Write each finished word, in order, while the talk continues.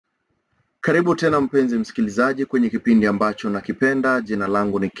Karibu tena mpenzi msikilizaji kwenye kipindi ambacho nakipenda. Jina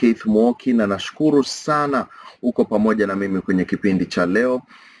langu ni Muoki na nashukuru sana uko pamoja na mimi kwenye kipindi cha leo.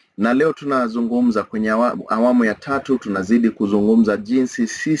 Na leo tunazungumza kwenye awamu ya 3, tunazidi kuzungumza jinsi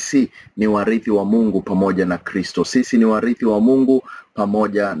sisi ni warithi wa Mungu pamoja na Kristo. Sisi ni warithi wa Mungu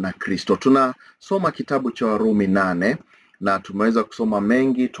pamoja na Kristo. Tunasoma kitabu cha Warumi 8 na tumeweza kusoma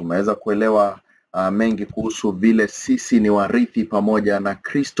mengi, tumeweza kuelewa mengi kuhusu vile sisi ni warithi pamoja na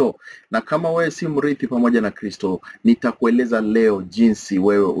Kristo. Na kama wewe si mrithi pamoja na Kristo, nitakueleza leo jinsi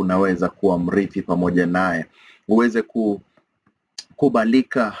wewe unaweza kuwa mrithi pamoja naye. Uweze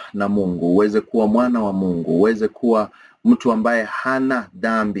kubalika na Mungu, uweze kuwa mwana wa Mungu, uweze kuwa mtu ambaye hana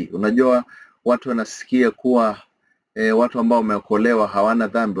dhambi. Unajua watu wanasikia kuwa watu ambao wameokolewa hawana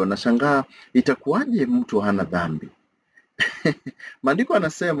dhambi, wanashangaa itakuwaje mtu hana dhambi. Maandiko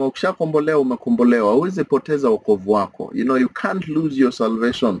yanasema ukishakombolewa umekombolewa, huwezi poteza wokovu wako. You can't lose your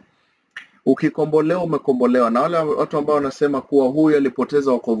salvation. Ukikombolewa umekombolewa. Na wale watu ambao wanasema kuwa huyu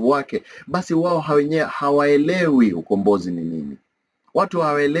alipoteza wokovu wake, basi wao hawaelewi ukombozi ni nini. Watu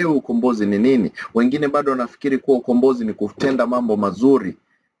hawaelewi ukombozi ni nini. Wengine bado wanafikiri kuwa ukombozi ni kutenda mambo mazuri.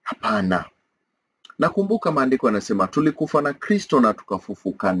 Hapana. Nakumbuka maandiko yanasema tulikufa na Kristo na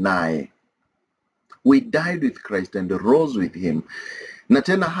tukafufuka naye. We died with Christ and rose with him. Na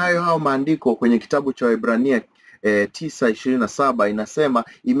tena hayo maandiko kwenye kitabu cha Waebrania 9:27 inasema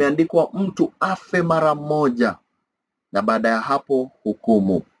imeandikwa mtu afe mara moja na baada ya hapo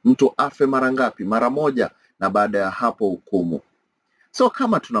hukumu. Mtu afe mara ngapi? Mara moja, na baada ya hapo hukumu. So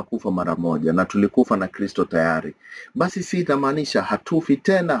kama tunakufa mara moja na tulikufa na Kristo tayari, basi si itamaanisha hatufi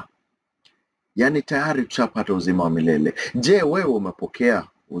tena. Yaani tayari tushapata uzima wa milele. Je, wewe umepokea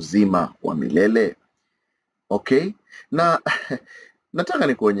uzima wa milele? Okay? Na nataka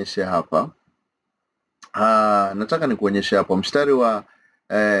nikuonyeshe hapa. Mstari wa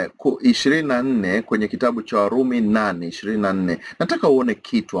 24 kwenye kitabu cha Warumi 8:24. Nataka uone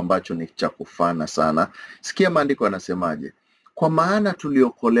kitu ambacho ni cha kufana sana. Sikia maandiko yanasemaje. Kwa maana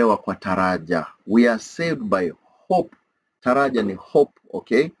tuliokolewa kwa taraja. We are saved by hope. Taraja ni hope,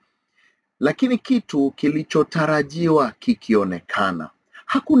 okay? Lakini kitu kilichotarajiwa kikionekana,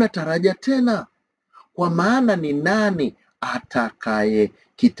 hakuna taraja tena. Kwa maana ni nani atakaye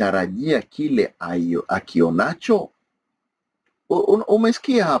kitarajia kile akionacho?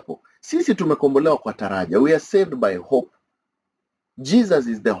 Umesikia hapo? Sisi tumekombolewa kwa taraja. We are saved by hope. Jesus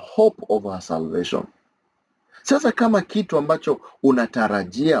is the hope of our salvation. Sasa kama kitu ambacho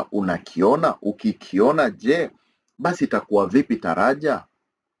unatarajia unakiona, ukikiona, je, basi itakuwa vipi taraja?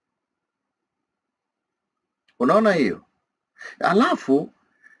 Unaona hiyo? Alafu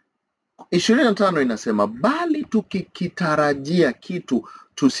 25 inasema bali tukikitarajia kitu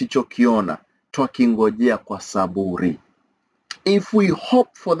tusichokiona, twakingojea kwa saburi. If we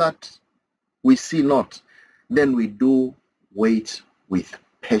hope for that we see not, then we do wait with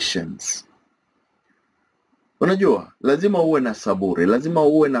patience. Unajua, lazima uwe na saburi, lazima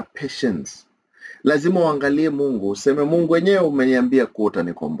uwe na patience. Lazima uangalie Mungu, useme Mungu wenyewe umeniambia kuwa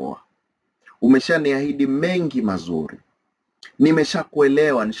utanikomboa. Umeshaniahidi mengi mazuri.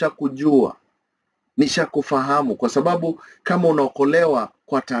 Nimeshakuelewa, nishakujua, nishakufahamu. Kwa sababu kama unaokolewa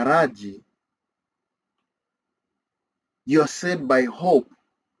kwa taraji, you are saved by hope,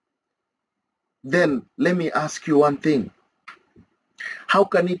 then let me ask you one thing. How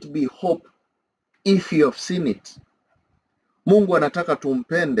can it be hope if you have seen it? Mungu anataka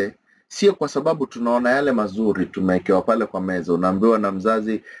tumpende, sio kwa sababu tunaona yale mazuri tumewekewa pale kwa meza. Unaambiwa na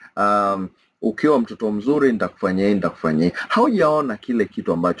mzazi, ukiwa mtoto mzuri nitakufanyia. Haujaona kile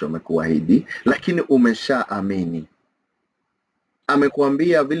kitu ambacho amekuahidi, lakini umeshaamini.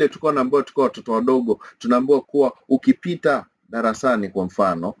 Amekuambia vile tulikuwa tunaambiwa tukiwa watoto wadogo, tunaambiwa kuwa ukipita darasani kwa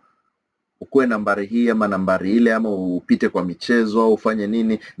mfano, ukuwe nambari hii ama nambari ile, ama upite kwa michezo au ufanye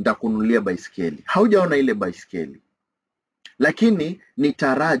nini, nitakununulia baisikeli. Haujaona ile baisikeli, lakini ni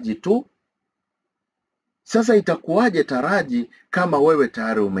taraji tu. Sasa itakuwaje taraji kama wewe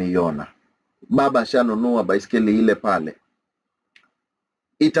tayari umeiona? Baba shanunua baisikeli ile pale.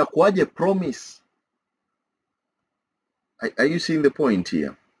 Itakuwaje promise? Are you seeing the point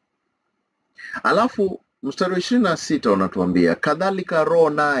here? Alafu mstari wa 26 unatuambia kadhalika Roho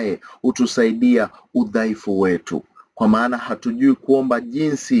naye utusaidia udhaifu wetu, kwa maana hatujui kuomba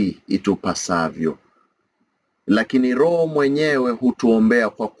jinsi itupasavyo, lakini Roho mwenyewe hutuombea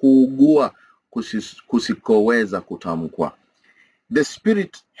kwa kuugua kusikoweza kutamkwa. The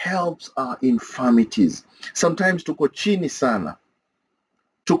Spirit helps our infirmities. Sometimes tuko chini sana.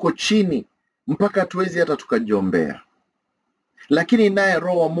 Tuko chini mpaka tuwezi hata tukajiombea. Lakini naye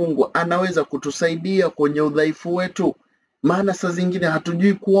Roho wa Mungu anaweza kutusaidia kwenye udhaifu wetu. Maana saa zingine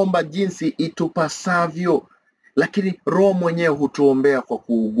hatujui kuomba jinsi itupasavyo, lakini Roho mwenyewe hutuombea kwa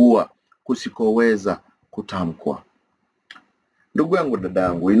kuugua kusikoweza kutamkwa. Ndugu yangu, dada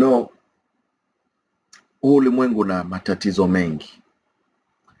yangu, huu ulimwengu na matatizo mengi,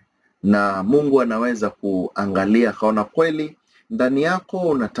 na Mungu anaweza kuangalia kaona kweli ndani yako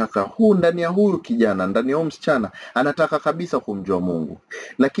unataka ndani ya huyu kijana, ndani ya huyu msichana anataka kabisa kumjua Mungu,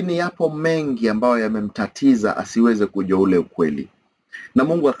 lakini yapo mengi ambayo yamemtatiza asiweze kujua ule ukweli, na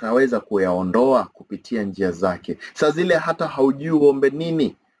Mungu akaweza kuyaondoa kupitia njia zake. Saa zile hata haujui uombe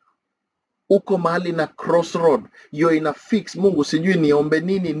nini, uko mahali na crossroad, hiyo ina fix. Mungu, sijui niombe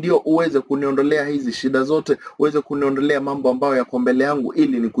nini ndio uweze kuniondolea hizi shida zote, uweze kuniondolea mambo ambayo yako mbele yangu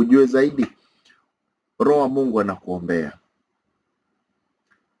ili nikujue zaidi. Roho wa Mungu anakuombea,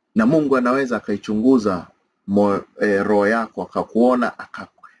 na Mungu anaweza akaichunguza roho yako, akakuona,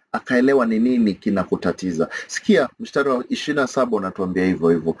 akaelewa ni nini kinakutatiza. Sikia mstari wa 27 unatuambia hivyo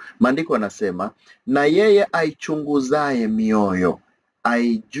hivyo. Maandiko yanasema, na yeye aichunguzaye mioyo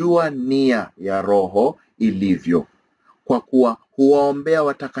aijua nia ya Roho ilivyo, kwa kuwa huwaombea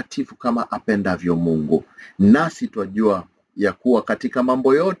watakatifu kama apendavyo Mungu. Nasi twajua ya kuwa katika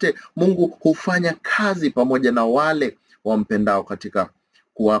mambo yote Mungu hufanya kazi pamoja na wale wampendao katika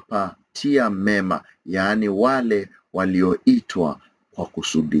kuwapatia mema, yaani wale walioitwa kwa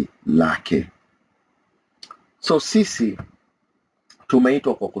kusudi lake. So sisi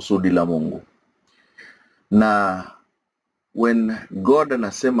tumeitwa kwa kusudi la Mungu, na when God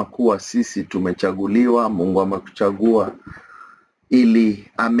anasema kuwa sisi tumechaguliwa, Mungu amekuchagua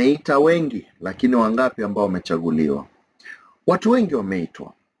ili ameita wengi, lakini wangapi ambao wamechaguliwa? Watu wengi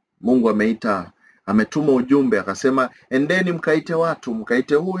wameitwa. Mungu ameita, ametuma ujumbe akasema, endeni mkaite watu,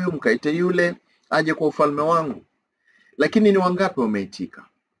 mkaite huyu, mkaite yule aje kwa ufalme wangu. Lakini ni wangapi wameitika?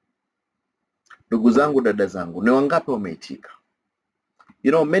 Ndugu zangu, dada zangu, ni wangapi wameitika?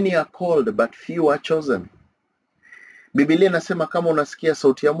 Many are called but few are chosen. Biblia inasema kama unasikia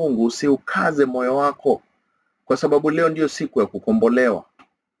sauti ya Mungu usiukaze moyo wako, kwa sababu leo ndio siku ya kukombolewa.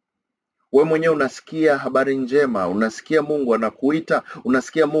 Wewe mwenyewe unasikia habari njema, unasikia Mungu anakuita,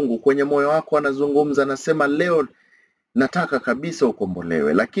 unasikia Mungu kwenye moyo wako anazungumza, anasema leo nataka kabisa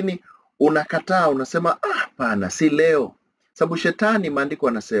ukombolewe, lakini unakataa, unasema hapana, si leo. Sababu shetani, maandiko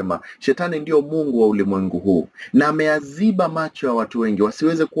anasema shetani ndio mungu wa ulimwengu huu, na ameaziba macho ya watu wengi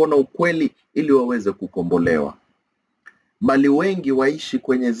wasiweze kuona ukweli ili waweze kukombolewa. Bali wengi waishi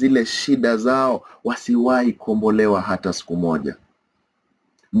kwenye zile shida zao, wasiwahi kombolewa hata siku moja.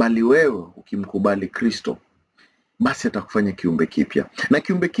 Bali wewe ukimkubali Kristo, basi atakufanya kiumbe kipya. Na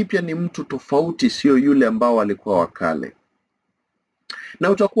kiumbe kipya ni mtu tofauti, sio yule ambao walikuwa wakale.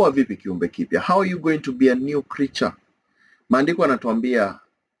 Na utakuwa vipi kiumbe kipya? How are you going to be a new creature? Maandiko yanatuambia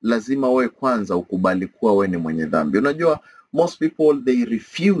lazima wewe kwanza ukubali kuwa wewe ni mwenye dhambi. Unajua, most people they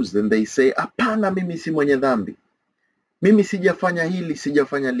refuse and they say, hapana, mimi si mwenye dhambi. Mimi sijafanya hili,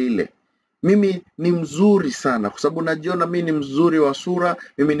 sijafanya lile. Mimi ni mzuri sana kwa sababu najiona mimi ni mzuri wa sura,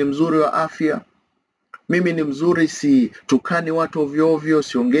 mimi ni mzuri wa afya. Mimi ni mzuri, si tukani watu ovyo ovyo,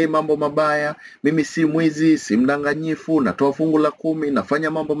 siongei mambo mabaya, mimi si mwizi, si mdanganyifu, natoa fungu la 10,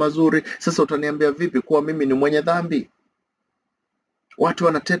 nafanya mambo mazuri. Sasa utaniambia vipi kuwa mimi ni mwenye dhambi? Watu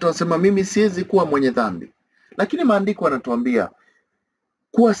wanateta, wanasema mimi siwezi kuwa mwenye dhambi. Lakini maandiko yanatuambia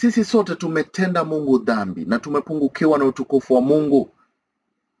kuwa sisi sote tumetenda Mungu dhambi na tumepungukiwa na utukufu wa Mungu.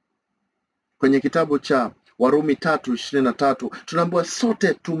 Kwenye kitabu cha Warumi 3:23 tunaambiwa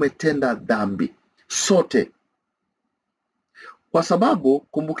sote tumetenda dhambi. Sote. Kwa sababu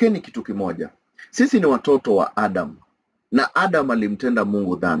kumbukeni kitu kimoja. Sisi ni watoto wa Adam, na Adam alimtenda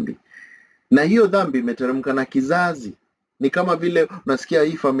Mungu dhambi. Na hiyo dhambi imeteremka na kizazi. Ni kama vile unasikia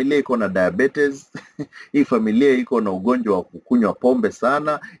hii familia iko na diabetes, hii familia iko na ugonjwa wa kukunywa pombe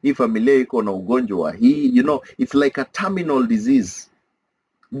sana, hii familia iko na ugonjwa wa hii, it's like a terminal disease.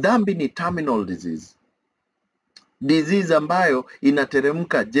 Dhambi ni terminal disease. Disease ambayo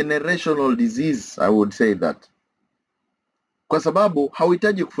inateremka, generational disease, I would say that. Kwa sababu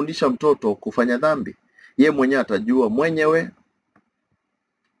hauhitaji kufundisha mtoto kufanya dhambi. Yeye mwenyewe atajua mwenyewe.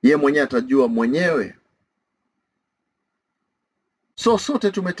 Yeye mwenyewe atajua mwenyewe. So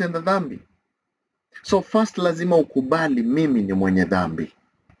sote tumetenda dhambi. So first lazima ukubali mimi ni mwenye dhambi.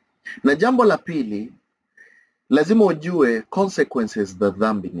 Na jambo la pili, lazima ujue consequences za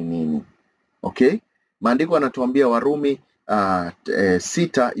dhambi ni nini. Okay? Maandiko yanatuambia Warumi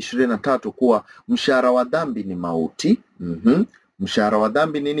 6:23 kuwa mshahara wa dhambi ni mauti. Mshahara wa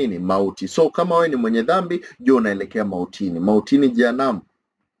dhambi ni nini? Mauti. So kama wewe ni mwenye dhambi, jua unaelekea mautini. Mautini, jehanamu.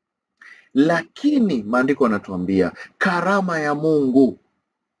 Lakini maandiko yanatuambia karama ya Mungu,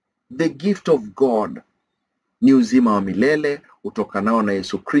 the gift of God, ni uzima wa milele utokanao na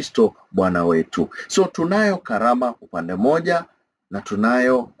Yesu Kristo Bwana wetu. So tunayo karama upande moja na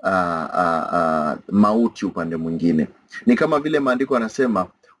tunayo mauti upande mwingine. Ni kama vile maandiko yanasema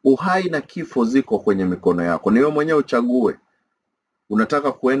uhai na kifo ziko kwenye mikono yako. Ni wewe mwenyewe uchague.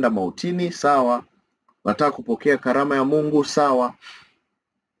 Unataka kuenda mautini, sawa. Unataka kupokea karama ya Mungu, sawa.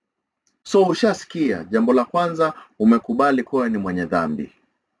 So ushasikia, jambo la kwanza umekubali kuwa ni mwenye dhambi.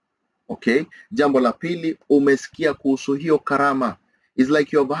 Okay? Jambo la pili umesikia kuhusu hiyo karama. It's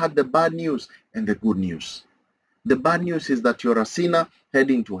like you have had the bad news and the good news. The bad news is that you're a sinner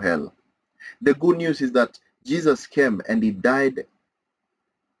heading to hell. The good news is that Jesus came and he died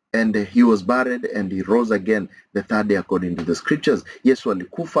and he was buried and he rose again the third day according to the scriptures. Yesu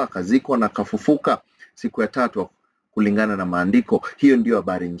alikufa, akazikwa na akafufuka siku ya tatu kulingana na maandiko. Hiyo ndio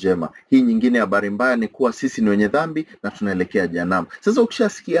habari njema. Hii nyingine habari mbaya ni kuwa sisi ni wenye dhambi na tunaelekea jehanamu. Sasa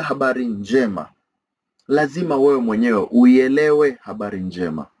ukishasikia habari njema, lazima wewe mwenyewe uielewe habari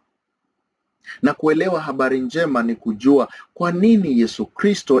njema. Na kuelewa habari njema ni kujua kwa nini Yesu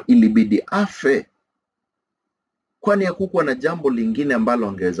Kristo ilibidi afe. Kwani hakukuwa na jambo lingine ambalo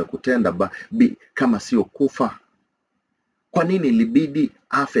angeweza kutenda kama sio kufa. Kwa nini ilibidi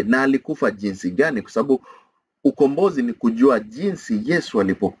afe na alikufa jinsi gani? Kwa sababu ukombozi ni kujua jinsi Yesu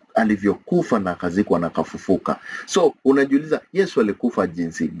alivyokufa na akazikwa na akafufuka. So unajiuliza Yesu alikufa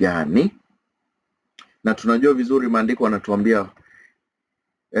jinsi gani? Na tunajua vizuri maandiko yanatuambia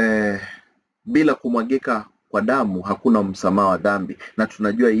bila kumwagika kwa damu hakuna msamaha wa dhambi. Na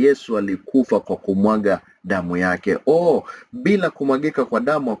tunajua Yesu alikufa kwa kumwaga damu yake. Bila kumwagika kwa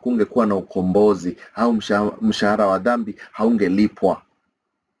damu hakungekuwa na ukombozi, au mshahara wa dhambi haungelipwa.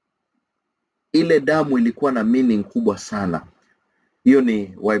 Ile damu ilikuwa na meaning kubwa sana. Hiyo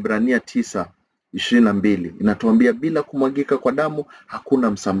ni Waibrania 9:22. Inatuambia bila kumwagika kwa damu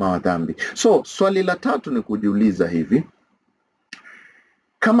hakuna msamaha wa dhambi. So swali la tatu ni kujiuliza hivi,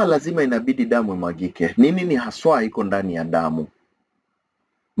 kama lazima inabidi damu imwagike, nini haswa iko ndani ya damu?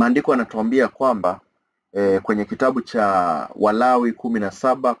 Maandiko yanatuambia kwamba kwenye kitabu cha Walawi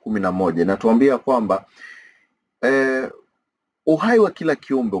 17:11 inatuambia kwamba uhai wa kila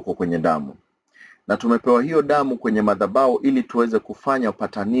kiumbe uko kwenye damu. Na tumepewa hiyo damu kwenye madhabahu ili tuweze kufanya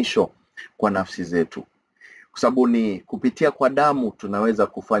upatanisho kwa nafsi zetu. Kwa sababu ni kupitia kwa damu tunaweza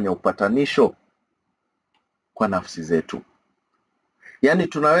kufanya upatanisho kwa nafsi zetu. Yaani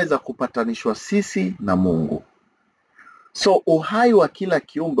tunaweza kupatanishwa sisi na Mungu. So uhai wa kila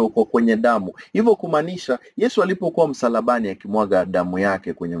kiumbe uko kwenye damu. Hivyo kumaanisha Yesu alipokuwa msalabani akimwaga damu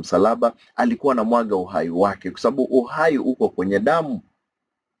yake kwenye msalaba, alikuwa anamwaga uhai wake, kwa sababu uhai uko kwenye damu.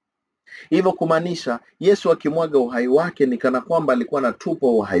 Hivyo kumaanisha Yesu akimwaga uhai wake ni kana kwamba alikuwa anatupa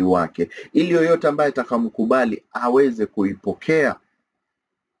uhai wake ili yoyote ambaye atakamkubali aweze kuipokea,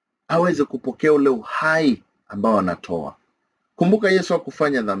 aweze kupokea ule uhai ambao anatoa. Kumbuka Yesu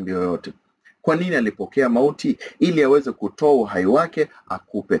hakufanya dhambi yoyote. Kwa nini alipokea mauti? Ili aweze kutoa uhai wake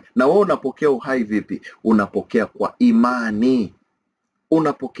akupe. Na wewe unapokea uhai vipi? Unapokea kwa imani.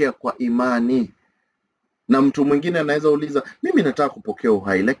 Unapokea kwa imani. Na mtu mwingine anaweza uliza, mimi nataka kupokea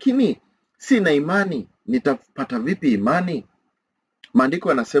uhai lakini sina imani, nitapata vipi imani? Maandiko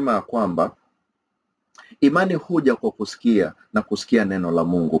yanasema ya kwamba imani huja kwa kusikia na kusikia neno la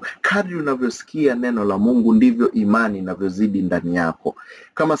Mungu. Kadri unavyosikia neno la Mungu ndivyo imani inavyozidi ndani yako.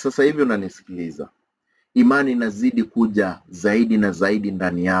 Kama sasa hivi unanisikiliza, imani inazidi kuja zaidi na zaidi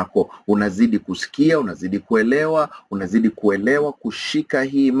ndani yako. Unazidi kusikia, unazidi kuelewa, kushika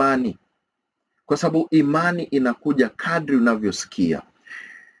hii imani. Kwa sababu imani inakuja kadri unavyosikia.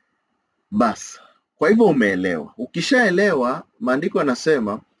 Bas, kwa hivyo umeelewa. Ukishaelewa, maandiko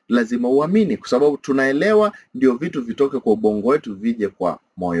yanasema lazima uamini, kwa sababu tunaelewa ndio vitu vitoke kwa ubongo wetu vije kwa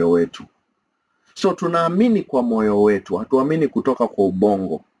moyo wetu. So tunaamini kwa moyo wetu, hatuamini kutoka kwa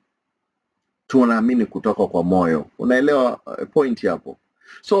ubongo. Tunaamini kutoka kwa moyo. Unaelewa point hapo?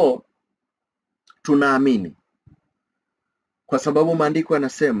 So tunaamini kwa sababu maandiko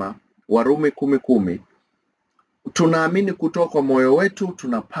yanasema Warumi 10:10, tunaamini kutoka kwa moyo wetu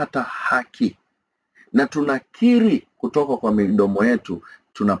tunapata haki, na tunakiri kutoka kwa midomo yetu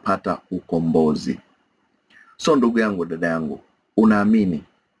tunapata ukombozi. So ndugu yangu, dada yangu, unaamini.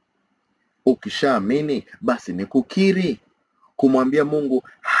 Ukishaamini basi ni kukiri, kumwambia Mungu,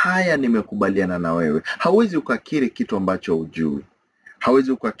 haya nimekubaliana na wewe. Hauwezi ukakiri kitu ambacho hujui.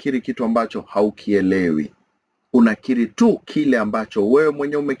 Hauwezi ukakiri kitu ambacho haukielewi. Unakiri tu kile ambacho wewe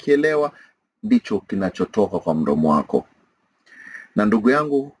mwenyewe umekielewa, ndicho kinachotoka kwa mdomo wako. Na ndugu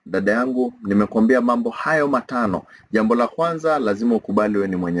yangu, dada yangu, nimekuambia mambo hayo matano. Jambo la kwanza, lazima ukubali wewe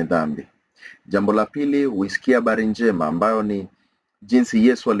ni mwenye dhambi. Jambo la pili, uisikie habari njema ambayo ni jinsi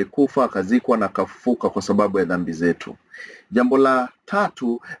Yesu alikufa, akazikwa na akafufuka kwa sababu ya dhambi zetu. Jambo la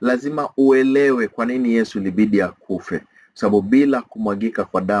tatu, lazima uelewe kwa nini Yesu ilibidi akufe. Sababu bila kumwagika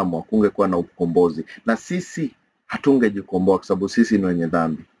kwa damu hakungekuwa na ukombozi, na sisi hatungejikomboa kwa sababu sisi ni wenye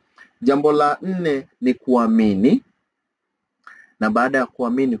dhambi. Jambo la nne ni kuamini, na baada ya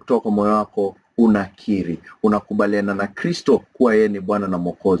kuamini kutoka kwa moyo wako unakiri, unakubaliana na Kristo kuwa yeye ni Bwana na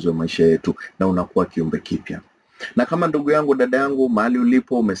Mwokozi wa maisha yetu, na unakuwa kiumbe kipya. Na kama ndugu yangu, dada yangu, mahali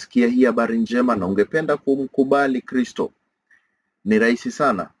ulipo umesikia hii habari njema na ungependa kumkubali Kristo, ni rahisi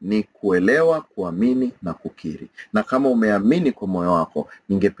sana, ni kuelewa, kuamini na kukiri. Na kama umeamini kwa moyo wako,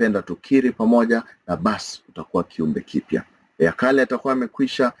 ningependa tukiri pamoja, na basi utakuwa kiumbe kipya. Ya kale yatakuwa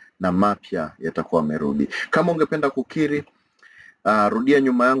yamekwisha na mapya yatakuwa yamerudi. Kama ungependa kukiri, rudia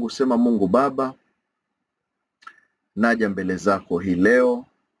nyuma yangu, sema: Mungu Baba, naja mbele zako hii leo,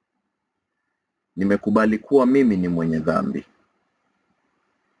 nimekubali kuwa mimi ni mwenye dhambi.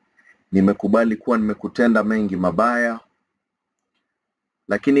 Nimekubali kuwa nimekutenda mengi mabaya,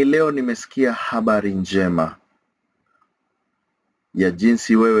 lakini leo nimesikia habari njema ya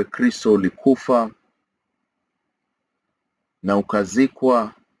jinsi wewe Kristo ulikufa na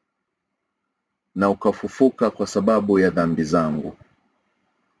ukazikwa na ukafufuka kwa sababu ya dhambi zangu.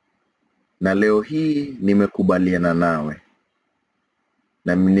 Na leo hii nimekubaliana nawe,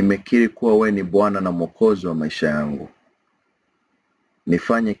 na nimekiri kuwa wewe ni Bwana na Mwokozi wa maisha yangu.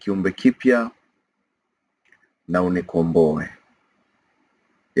 Nifanye kiumbe kipya na unikomboe.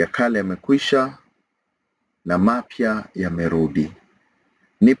 Ya kale yamekwisha na mapya yamerudi.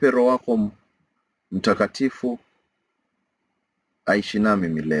 Nipe Roho wako Mtakatifu aishi nami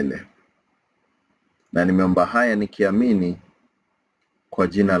milele. Na nimeomba haya nikiamini kwa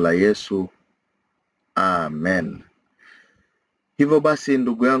jina la Yesu. Amen. Hivyo basi,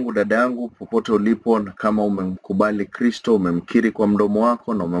 ndugu yangu, dada yangu, popote ulipo, na kama umemkubali Kristo, umemkiri kwa mdomo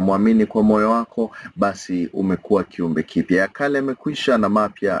wako na umemwamini kwa moyo wako, basi umekuwa kiumbe kipya. Ya kale yamekwisha na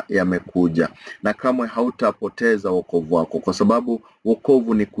mapya yamekuja. Na kamwe hautapoteza wokovu wako, kwa sababu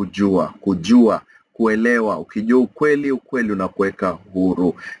wokovu ni kujua, kuelewa. Ukijua ukweli, ukweli unakuweka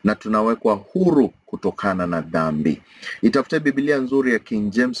huru, na tunawekwa huru kutokana na dhambi. Itafute Biblia nzuri ya King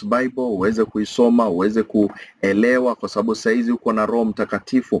James Bible uweze kuisoma, uweze kuelewa, kwa sababu saizi uko na Roho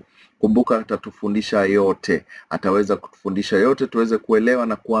Mtakatifu. Kumbuka atatufundisha yote, ataweza kutufundisha yote tuweze kuelewa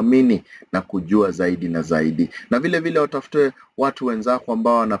na kuamini na kujua zaidi na zaidi. Na vile vile watafute watu wenzako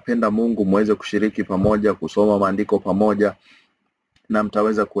ambao wanapenda Mungu, muweze kushiriki pamoja, kusoma maandiko pamoja, na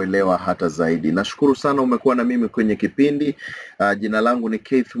mtaweza kuelewa hata zaidi. Nashukuru sana umekuwa na mimi kwenye kipindi. Jina langu ni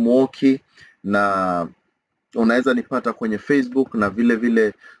Keith Muoki, na unaweza nipata kwenye Facebook na vile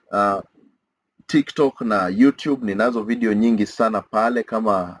vile TikTok na YouTube. Ninazo video nyingi sana pale,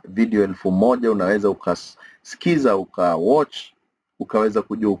 kama video 1000 unaweza ukasikiza, ukawatch, ukaweza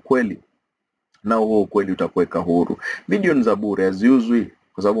kujua ukweli, na huo ukweli utakuweka huru. Video ni za bure, haziuzwi,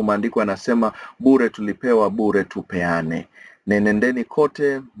 kwa sababu maandiko yanasema bure tulipewa, bure tupeane. Nenendeni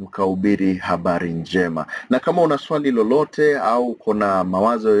kote mkahubiri habari njema. Na kama una swali lolote au kuna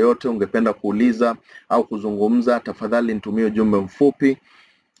mawazo yoyote ungependa kuuliza au kuzungumza, tafadhali nitumie ujumbe mfupi.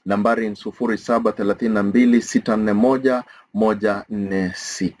 Nambari ni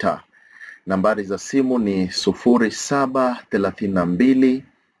 0732641146. Nambari za simu ni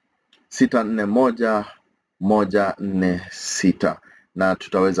 0732641146, na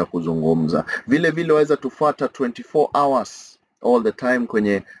tutaweza kuzungumza. Vile vile waweza tufuata 24 hours all the time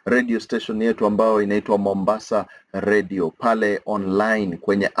kwenye radio station yetu ambayo inaitwa Mombasa Radio, pale online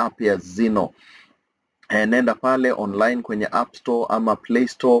kwenye app ya Zino. Nenda pale online kwenye App Store ama Play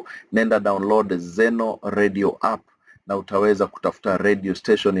Store, nenda download Zeno Radio app, na utaweza kutafuta radio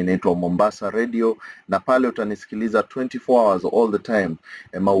station inaitwa Mombasa Radio, na pale utanisikiliza 24 hours all the time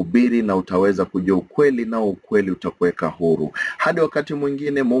mahubiri, na utaweza kujua ukweli, na ukweli utakuweka huru. Hadi wakati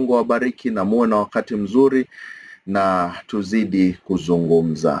mwingine, Mungu awabariki na muwe na wakati mzuri, na tuzidi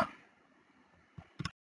kuzungumza.